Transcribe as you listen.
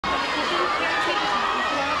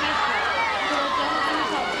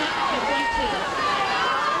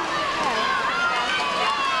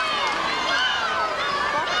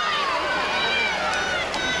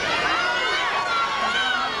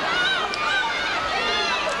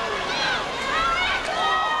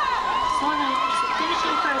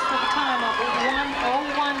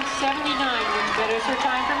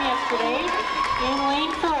yesterday. In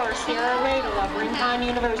lane 4, Sarah Radel of Rincon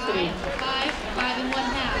University. 5 1/2.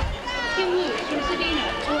 Kim Luce from Savina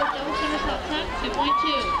for double somersault tuck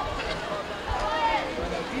 2.2.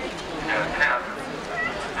 And 10.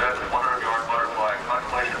 That's 100-yard butterfly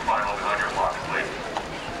contemplation final behind your block, please.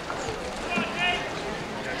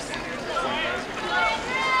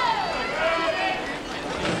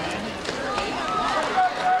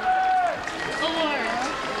 Awards.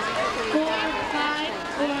 4 5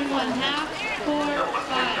 4 1/2 4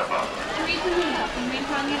 5. Teresa Luna from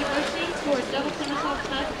Rincon University for double somersault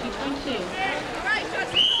tuck 2.2.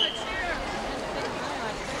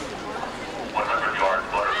 100-yard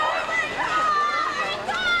butterfly.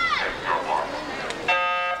 Take your block.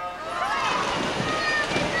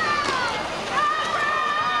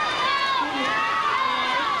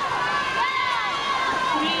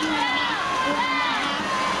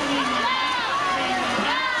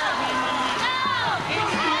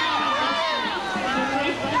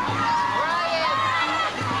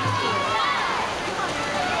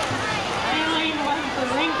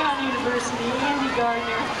 University, Andy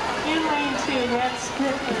Gardner. In lane 2, Matt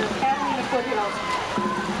Smith from Catalina Foothills.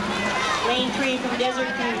 Lane 3 from Desert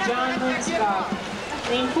View, John Linscock.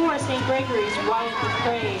 Lane 4, St. Gregory's, Wyatt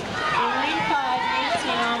McCrae. In lane 5, Nate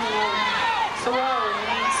St. Amano, Sorrel. In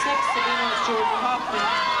lane 6, Divisionals, Jordan Hoffman.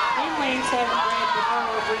 In lane 7, Brad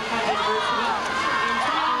DeVaro of Rincon University. In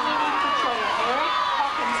turning leading for Troy, Eric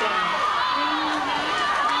Hawkinson.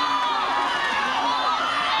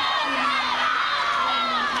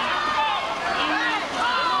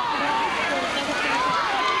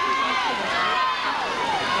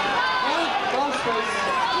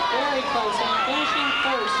 Very close and finishing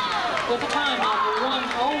first with a time of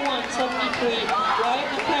 1:01.73. Wyatt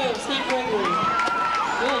McCrae of St. Gregory.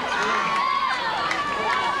 Good team.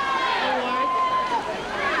 Awards.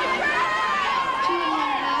 2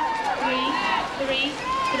 1/2, 3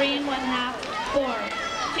 3 1/2, 4.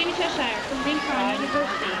 Jamie Cheshire from Rincon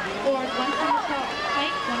University. Award 1 somersault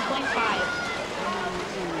height 1.5.